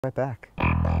Right back.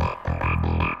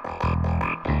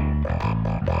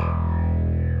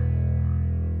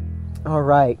 All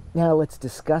right, now let's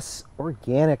discuss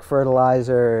organic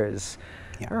fertilizers.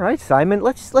 Yeah. All right, Simon,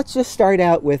 let's just start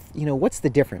out with, what's the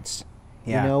difference?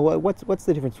 Yeah. What's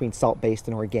the difference between salt-based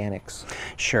and organics?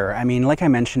 Sure. I mean, like I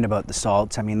mentioned about the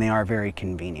salts, I mean, they are very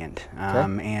convenient,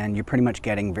 and you're pretty much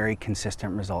getting very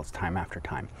consistent results time after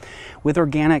time. With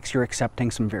organics, you're accepting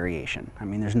some variation. I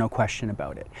mean, there's no question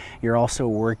about it. You're also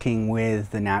working with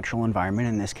the natural environment,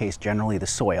 in this case, generally the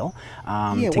soil,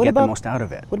 to get the most out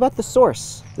of it. What about the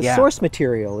source? The source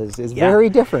material is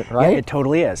very different, right? Yeah, it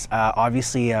totally is.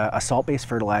 Obviously, a salt-based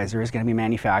fertilizer is going to be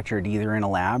manufactured either in a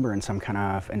lab or in some kind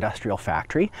of industrial factory.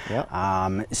 Yep.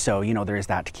 So, there is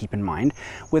that to keep in mind.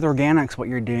 With organics, what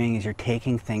you're doing is you're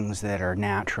taking things that are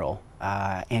natural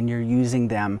and you're using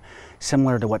them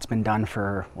similar to what's been done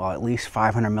for, well, at least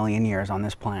 500 million years on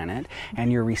this planet,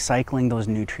 and you're recycling those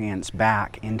nutrients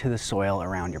back into the soil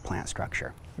around your plant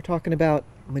structure. We're talking about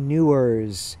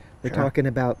manures. We're talking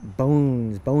about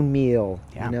bones, bone meal,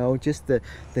 just the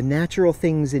natural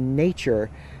things in nature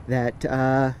that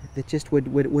that just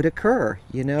would occur,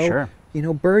 Sure.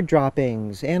 Bird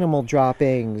droppings, animal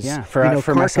droppings, for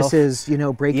carcasses,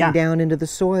 myself, breaking down into the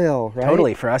soil, right?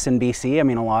 Totally. For us in BC, I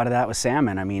mean, a lot of that was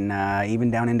salmon. I mean,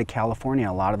 even down into California,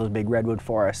 a lot of those big redwood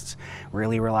forests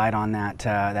really relied on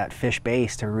that fish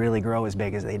base to really grow as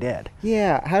big as they did.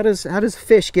 Yeah. How does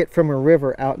fish get from a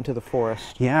river out into the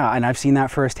forest? Yeah, and I've seen that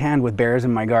firsthand with bears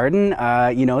in my garden.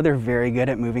 They're very good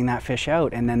at moving that fish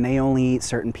out, and then they only eat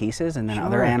certain pieces, and then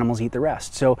other animals eat the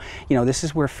rest. So, this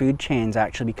is where food chains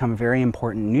actually become very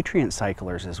important nutrient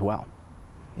cyclers as well.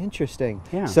 Interesting.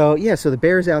 Yeah. So the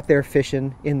bear's out there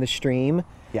fishing in the stream.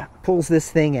 Yeah. Pulls this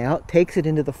thing out, takes it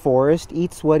into the forest,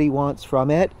 eats what he wants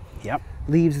from it. Yep.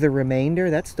 Leaves the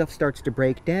remainder. That stuff starts to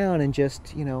break down and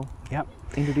just, Yep.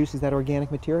 introduces that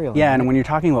organic material. Yeah, and when you're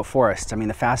talking about forests, I mean,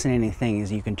 the fascinating thing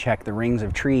is you can check the rings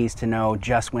of trees to know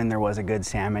just when there was a good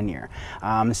salmon year.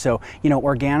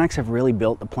 Organics have really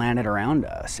built the planet around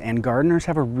us, and gardeners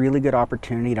have a really good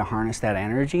opportunity to harness that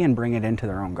energy and bring it into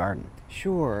their own garden.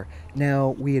 Sure. Now,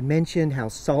 we had mentioned how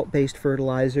salt-based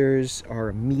fertilizers are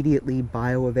immediately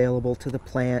bioavailable to the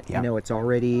plant. Yep. It's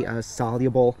already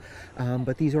soluble.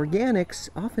 But these organics,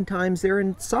 oftentimes they're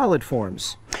in solid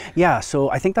forms. Yeah, so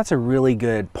I think that's a really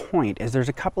good point, is there's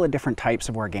a couple of different types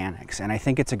of organics, and I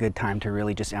think it's a good time to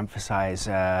really just emphasize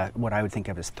what I would think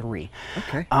of as three.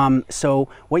 Okay. So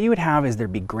what you would have is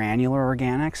there'd be granular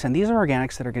organics, and these are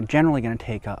organics that are generally going to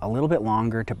take a little bit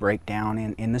longer to break down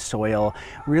in the soil,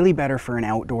 really better for an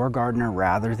outdoor gardener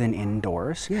rather than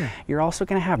indoors. Yeah. You're also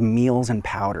going to have meals and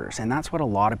powders, and that's what a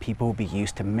lot of people will be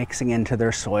used to mixing into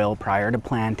their soil prior to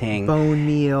planting. Bone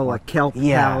meal, a kelp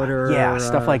powder. Yeah,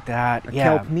 stuff like that. A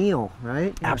kelp meal,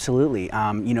 right? Yeah. Absolutely.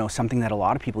 Something that a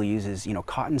lot of people use is,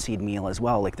 cottonseed meal as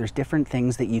well. Like, there's different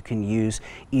things that you can use,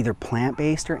 either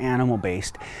plant-based or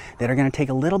animal-based, that are going to take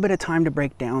a little bit of time to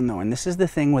break down, though. And this is the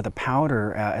thing with a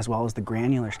powder as well as the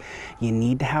granulars. You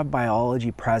need to have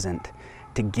biology present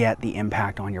to get the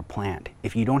impact on your plant.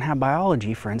 If you don't have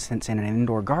biology, for instance, in an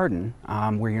indoor garden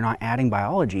where you're not adding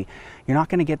biology, you're not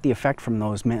going to get the effect from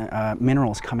those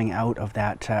minerals coming out of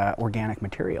that organic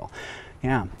material.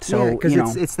 Yeah. So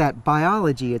because it's that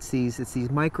biology. It's these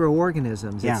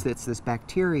microorganisms. Yeah. It's this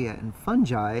bacteria and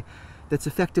fungi that's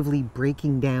effectively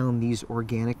breaking down these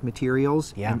organic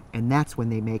materials. Yeah. And that's when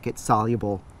they make it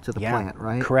soluble to the plant,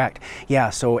 right? Correct.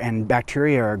 Yeah, and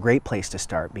bacteria are a great place to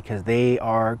start because they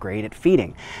are great at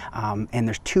feeding. And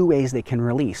there's two ways they can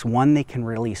release. One, they can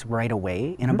release right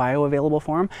away in a bioavailable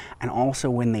form, and also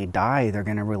when they die, they're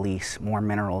going to release more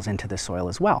minerals into the soil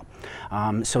as well.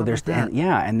 And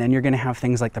then you're going to have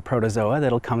things like the protozoa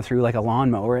that'll come through like a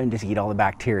lawnmower and just eat all the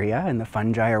bacteria, and the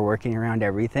fungi are working around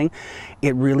everything.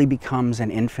 It really becomes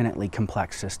an infinitely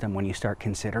complex system when you start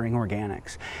considering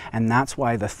organics. And that's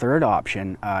why the third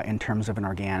option in terms of an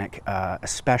organic,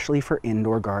 especially for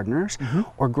indoor gardeners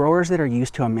or growers that are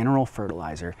used to a mineral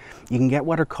fertilizer, you can get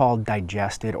what are called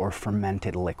digested or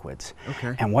fermented liquids.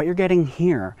 Okay. And what you're getting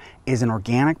here is an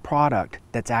organic product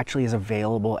that's actually as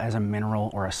available as a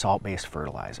mineral or a salt-based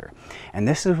fertilizer. And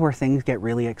this is where things get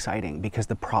really exciting, because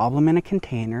the problem in a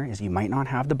container is you might not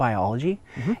have the biology,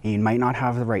 and you might not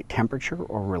have the right temperature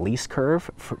or release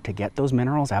curve to get those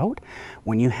minerals out.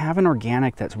 When you have an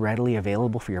organic that's readily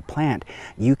available for your plant,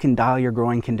 you can dial your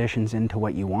growing conditions into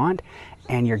what you want,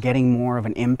 and you're getting more of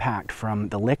an impact from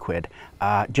the liquid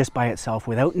just by itself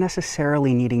without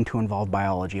necessarily needing to involve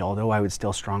biology, although I would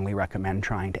still strongly recommend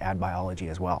trying to add biology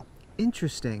as well.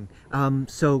 Interesting.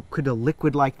 So could a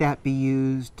liquid like that be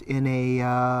used in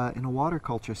a water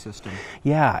culture system?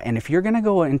 Yeah, and if you're going to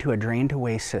go into a drain to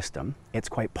waste system, it's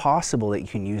quite possible that you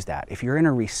can use that. If you're in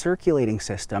a recirculating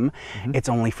system, it's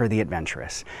only for the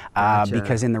adventurous.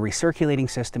 Because in the recirculating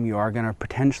system, you are going to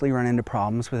potentially run into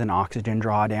problems with an oxygen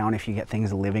drawdown if you get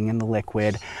things living in the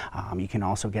liquid. You can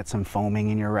also get some foaming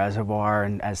in your reservoir,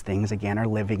 and as things again are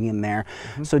living in there.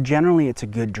 So generally it's a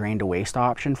good drain to waste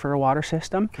option for a water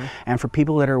system. And for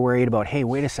people that are worried about, hey,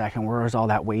 wait a second, where is all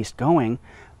that waste going?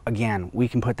 Again, we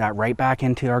can put that right back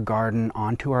into our garden,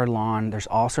 onto our lawn. There's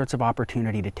all sorts of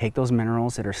opportunity to take those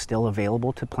minerals that are still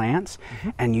available to plants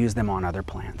and use them on other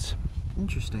plants.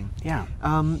 Interesting. Yeah.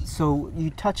 So you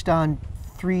touched on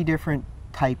 3 different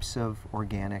types of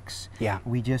organics. Yeah.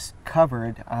 We just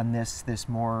covered on this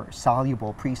more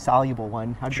soluble, pre-soluble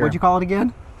one. What'd you call it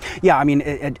again? Yeah, I mean,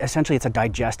 essentially it's a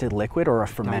digested liquid or a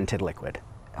fermented liquid.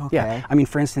 Okay. Yeah, I mean,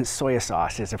 for instance, soy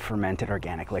sauce is a fermented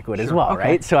organic liquid as well,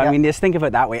 right? So, I mean, just think of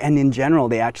it that way. And in general,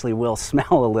 they actually will smell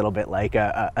a little bit like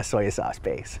a soy sauce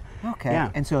base. Okay. Yeah.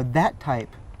 And so that type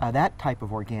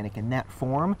of organic in that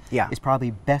form is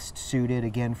probably best suited,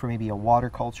 again, for maybe a water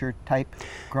culture type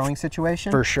growing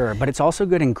situation? For sure, but it's also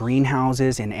good in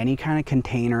greenhouses, in any kind of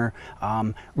container,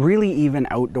 really even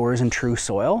outdoors in true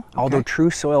soil, although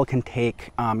true soil can take,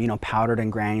 you know, powdered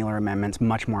and granular amendments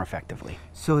much more effectively.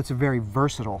 So it's a very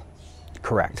versatile.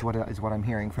 Correct. Is what I'm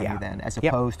hearing from you then, as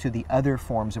opposed to the other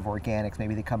forms of organics.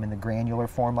 Maybe they come in the granular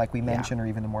form like we mentioned, or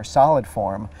even the more solid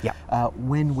form.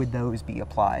 When would those be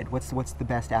applied? What's the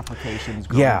best applications,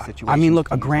 growing situations? I mean, look,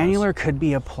 a granular could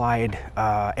be applied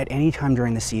at any time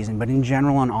during the season, but in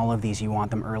general on all of these you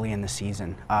want them early in the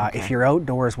season. If you're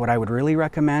outdoors, what I would really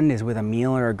recommend is with a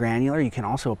meal or a granular, you can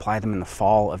also apply them in the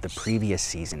fall of the previous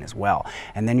season as well.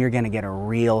 And then you're going to get a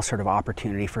real sort of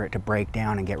opportunity for it to break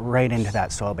down and get right into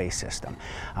that soil-based system.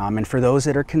 And for those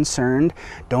that are concerned,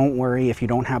 don't worry if you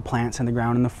don't have plants in the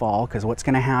ground in the fall, because what's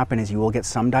going to happen is you will get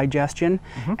some digestion,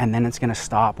 and then it's going to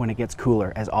stop when it gets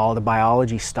cooler, as all the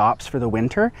biology stops for the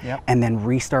winter and then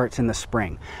restarts in the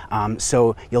spring.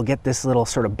 So you'll get this little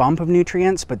sort of bump of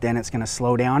nutrients, but then it's going to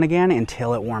slow down again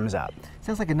until it warms up.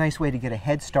 Sounds like a nice way to get a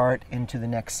head start into the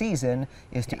next season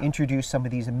is to introduce some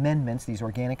of these amendments, these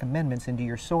organic amendments, into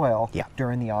your soil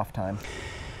during the off time.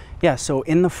 Yeah, so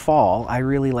in the fall, I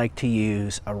really like to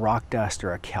use a rock dust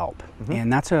or a kelp.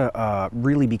 And that's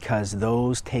really because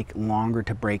those take longer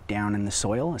to break down in the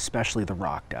soil, especially the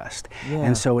rock dust.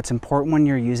 And so it's important when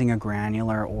you're using a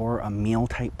granular or a meal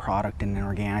type product in an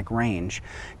organic range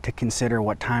to consider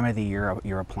what time of the year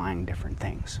you're applying different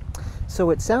things.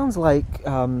 So it sounds like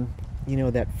you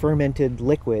know, that fermented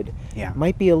liquid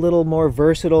might be a little more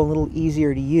versatile, a little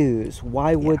easier to use.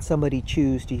 Why would somebody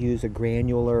choose to use a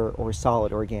granular or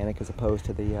solid organic as opposed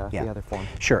to the other form?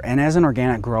 Sure, and as an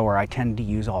organic grower, I tend to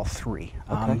use all 3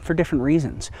 for different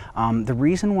reasons. The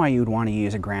reason why you'd want to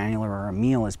use a granular or a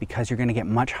meal is because you're going to get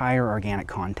much higher organic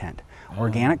content.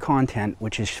 Organic content,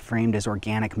 which is framed as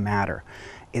organic matter,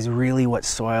 is really what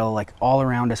soil, like all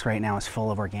around us right now, is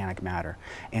full of organic matter.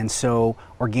 And so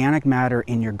organic matter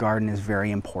in your garden is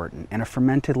very important. And a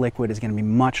fermented liquid is going to be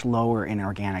much lower in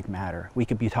organic matter. We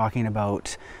could be talking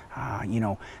about, you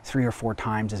know, 3 or 4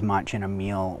 times as much in a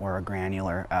meal or a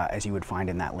granular as you would find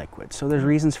in that liquid. So there's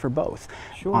reasons for both.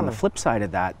 On the flip side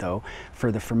of that, though,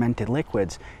 for the fermented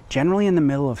liquids, generally in the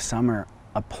middle of summer,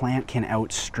 a plant can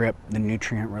outstrip the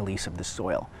nutrient release of the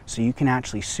soil. So you can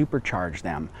actually supercharge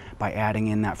them by adding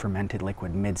in that fermented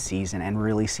liquid mid-season and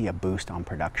really see a boost on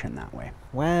production that way.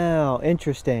 Wow,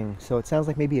 interesting. So it sounds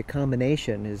like maybe a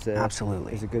combination is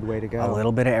a good way to go. A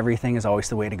little bit of everything is always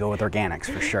the way to go with organics,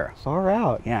 for sure. Far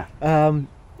out. Yeah. Now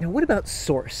what about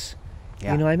source?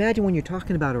 You know, I imagine when you're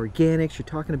talking about organics, you're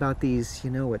talking about these,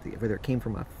 you know, whether it came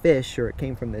from a fish or it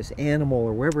came from this animal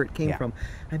or wherever it came from.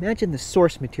 I imagine the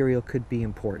source material could be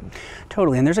important.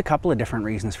 Totally, and there's a couple of different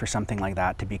reasons for something like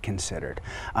that to be considered.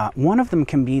 One of them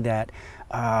can be that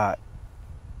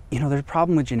you know, there's a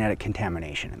problem with genetic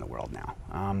contamination in the world now.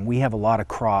 We have a lot of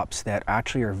crops that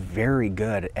actually are very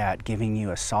good at giving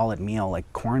you a solid meal,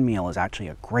 like cornmeal is actually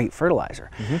a great fertilizer.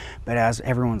 But as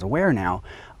everyone's aware now,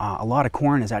 a lot of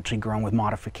corn is actually grown with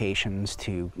modifications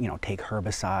to, you know, take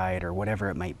herbicide or whatever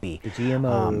it might be. The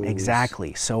GMOs.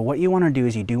 Exactly. So what you want to do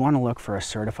is you do want to look for a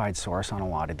certified source on a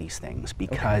lot of these things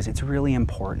because it's really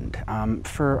important.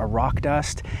 For a rock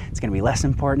dust, it's going to be less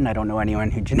important. I don't know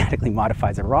anyone who genetically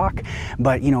modifies a rock,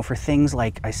 but you know, for things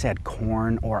like I said,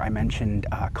 corn, or I mentioned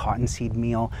cottonseed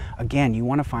meal, again, you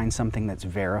want to find something that's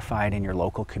verified in your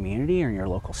local community or in your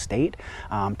local state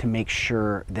to make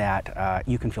sure that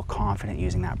you can feel confident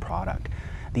using that product.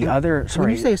 The other, sorry.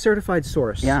 When you say a certified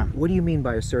source, what do you mean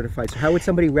by a certified source? How would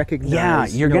somebody recognize? Yeah,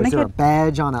 you're going to get a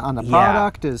badge on the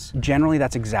product? Generally,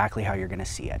 that's exactly how you're going to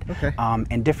see it. Okay.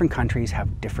 And different countries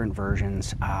have different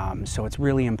versions, so it's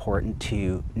really important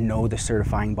to know the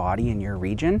certifying body in your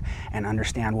region and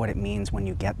understand what it means when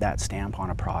you get that stamp on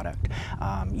a product.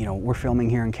 You know, we're filming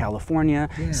here in California.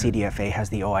 CDFA has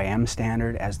the OIM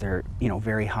standard as their, you know,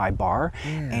 very high bar,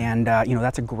 and you know,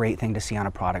 that's a great thing to see on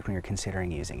a product when you're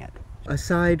considering using it.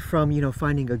 Aside from, you know,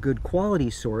 finding a good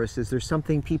quality source, is there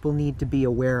something people need to be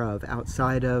aware of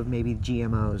outside of maybe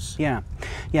GMOs?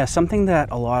 Yeah, something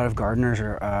that a lot of gardeners,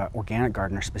 or organic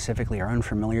gardeners specifically, are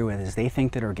unfamiliar with is they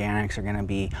think that organics are going to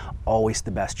be always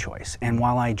the best choice. And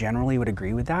while I generally would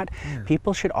agree with that,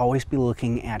 people should always be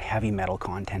looking at heavy metal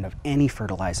content of any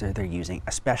fertilizer they're using,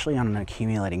 especially on an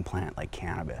accumulating plant like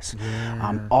cannabis.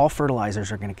 All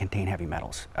fertilizers are going to contain heavy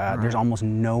metals. There's almost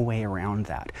no way around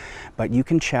that. But you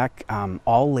can check.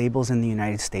 All labels in the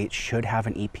United States should have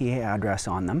an EPA address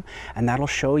on them, and that'll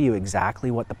show you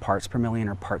exactly what the parts per million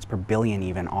or parts per billion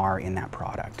even are in that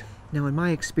product. Now, in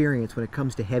my experience, when it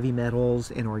comes to heavy metals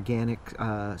and organic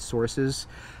sources,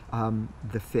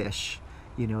 the fish,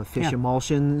 you know, fish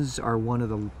emulsions are one of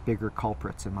the bigger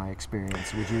culprits in my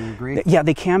experience. Would you agree? Yeah,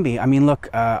 they can be. I mean, look,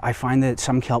 I find that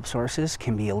some kelp sources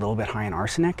can be a little bit high in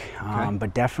arsenic,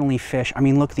 but definitely fish. I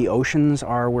mean, look, the oceans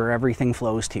are where everything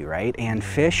flows to, right? And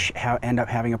fish end up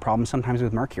having a problem sometimes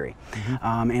with mercury.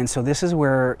 And so this is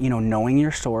where, you know, knowing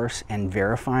your source and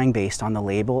verifying based on the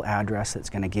label address that's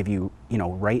going to give you, you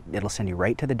know, it'll send you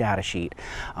right to the data sheet.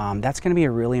 That's going to be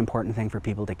a really important thing for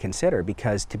people to consider,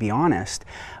 because to be honest,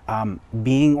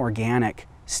 being organic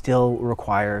still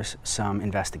requires some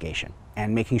investigation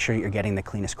and making sure you're getting the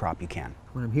cleanest crop you can.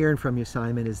 What I'm hearing from you,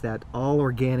 Simon, is that all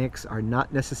organics are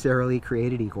not necessarily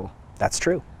created equal. That's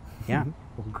true. Yeah.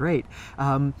 Well, great.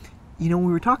 You know, when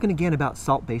we were talking again about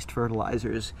salt-based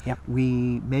fertilizers,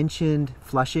 we mentioned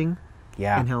flushing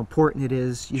and how important it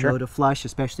is, you know, to flush,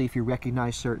 especially if you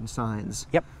recognize certain signs.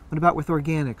 What about with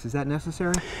organics? Is that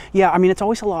necessary? Yeah, I mean, it's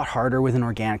always a lot harder with an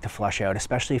organic to flush out,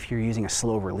 especially if you're using a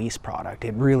slow release product.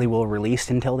 It really will release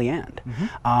until the end.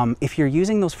 If you're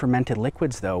using those fermented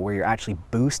liquids, though, where you're actually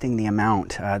boosting the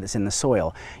amount that's in the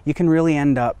soil, you can really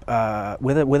end up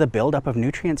with a buildup of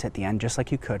nutrients at the end, just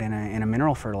like you could in a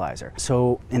mineral fertilizer.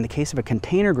 So in the case of a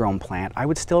container-grown plant, I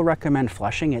would still recommend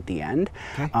flushing at the end.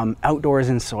 Outdoors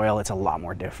in soil, it's a lot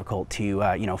more difficult to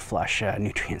you know, flush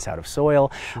nutrients out of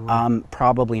soil.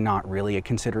 Probably not really a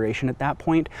consideration at that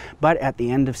point, but at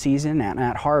the end of season and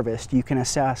at harvest, you can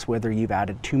assess whether you've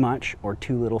added too much or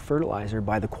too little fertilizer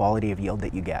by the quality of yield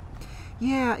that you get.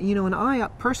 Yeah, you know, and I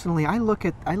personally, I look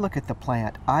at the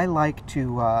plant. I like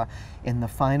to in the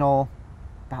final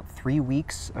about 3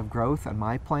 weeks of growth on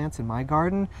my plants in my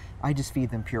garden, I just feed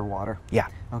them pure water.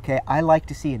 Okay, I like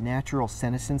to see a natural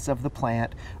senescence of the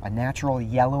plant, a natural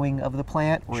yellowing of the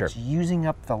plant, where it's using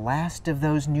up the last of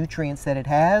those nutrients that it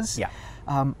has.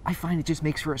 I find it just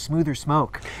makes for a smoother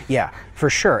smoke. Yeah, for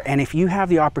sure. And if you have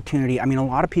the opportunity, I mean, a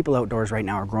lot of people outdoors right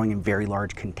now are growing in very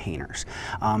large containers.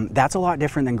 That's a lot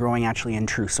different than growing actually in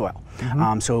true soil.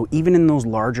 So even in those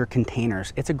larger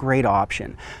containers, it's a great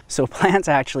option. So plants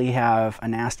actually have a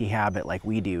nasty habit like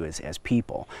we do as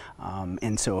people.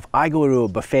 And so if I go to a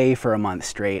buffet for a month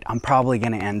straight, I'm probably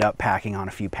going to end up packing on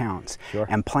a few pounds.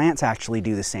 And plants actually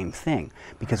do the same thing,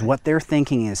 because what they're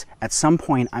thinking is, at some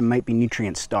point I might be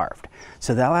nutrient starved.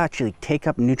 So they'll actually take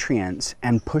up nutrients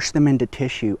and push them into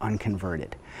tissue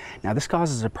unconverted. Now this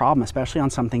causes a problem, especially on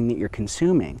something that you're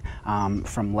consuming,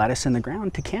 from lettuce in the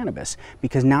ground to cannabis,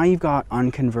 because now you've got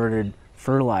unconverted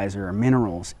fertilizer or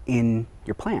minerals in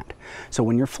your plant. So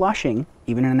when you're flushing,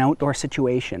 even in an outdoor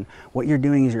situation, what you're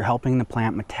doing is you're helping the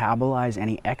plant metabolize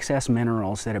any excess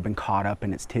minerals that have been caught up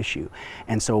in its tissue.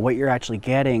 And so what you're actually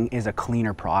getting is a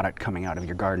cleaner product coming out of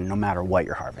your garden, no matter what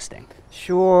you're harvesting.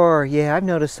 Sure, yeah, I've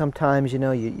noticed sometimes, you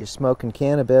know, you're smoking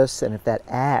cannabis, and if that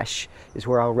ash is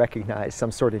where I'll recognize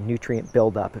some sort of nutrient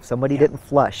buildup. If somebody didn't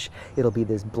flush, it'll be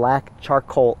this black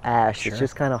charcoal ash. It's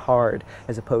just kind of hard,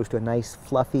 as opposed to a nice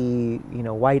fluffy, you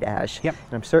know, white ash. And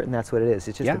I'm certain that's what it is.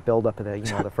 It's just a buildup of the,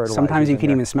 you know, the fertilizer. Sometimes you can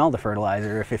even smell the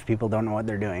fertilizer if people don't know what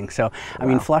they're doing. So, I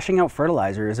mean, flushing out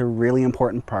fertilizer is a really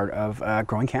important part of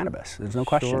growing cannabis. There's no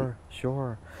question.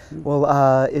 Sure.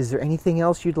 Well, is there anything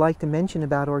else you'd like to mention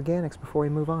about organics before we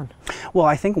move on? Well,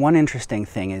 I think one interesting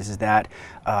thing is that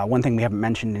one thing we haven't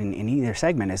mentioned in either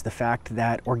segment is the fact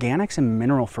that organics and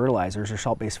mineral fertilizers or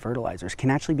salt-based fertilizers can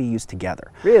actually be used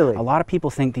together. Really? A lot of people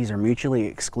think these are mutually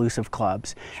exclusive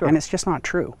clubs, sure. and it's just not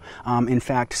true. In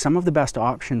fact, some of the best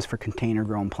options for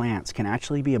container-grown plants can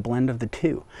actually be a blend of the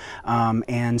two.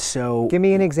 And so, give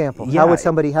me an example. Yeah, how would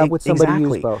somebody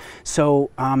exactly. use both? So,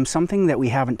 something that we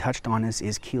haven't touched on is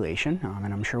chelation,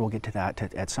 and I'm sure we'll get to that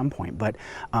at some point. But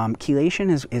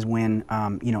chelation is when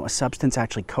you know, a substance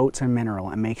actually coats a mineral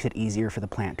and makes it easier for the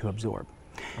plant to absorb.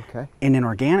 Okay. In an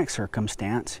organic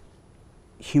circumstance,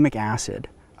 humic acid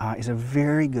is a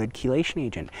very good chelation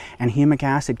agent, and humic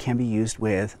acid can be used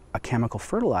with a chemical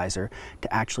fertilizer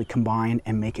to actually combine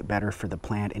and make it better for the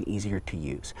plant and easier to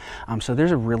use. So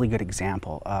there's a really good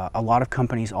example. A lot of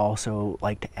companies also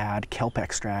like to add kelp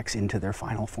extracts into their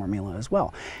final formula as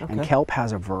well. Okay. And kelp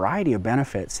has a variety of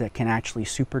benefits that can actually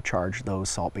supercharge those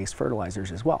salt-based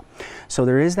fertilizers as well. So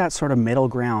there is that sort of middle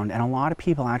ground, and a lot of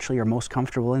people actually are most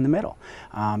comfortable in the middle.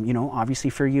 You know,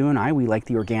 obviously for you and I, we like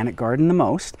the organic garden the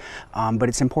most, but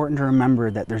it's important to remember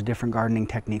that there's different gardening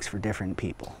techniques for different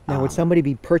people. Now, would somebody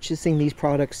be purchasing these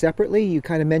products separately? You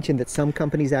kind of mentioned that some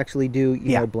companies actually do,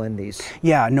 you know, blend these.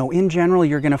 Yeah, no, in general,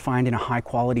 you're going to find in a high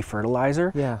quality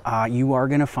fertilizer, yeah. You are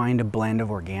going to find a blend of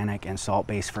organic and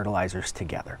salt-based fertilizers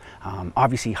together.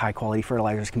 Obviously, high quality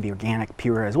fertilizers can be organic,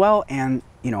 pure as well, and,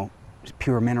 you know,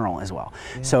 pure mineral as well.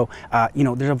 Yeah. So, you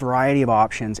know, there's a variety of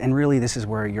options, and really this is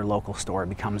where your local store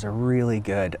becomes a really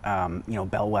good, you know,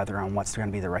 bellwether on what's going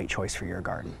to be the right choice for your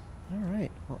garden. All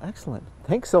right. Well, excellent.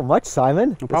 Thanks so much,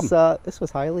 Simon. No problem. This was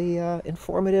highly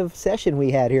informative session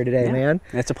we had here today, man.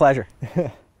 It's a pleasure.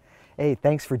 Hey,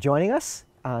 thanks for joining us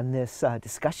on this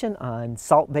discussion on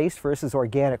salt-based versus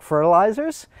organic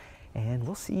fertilizers, and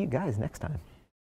we'll see you guys next time.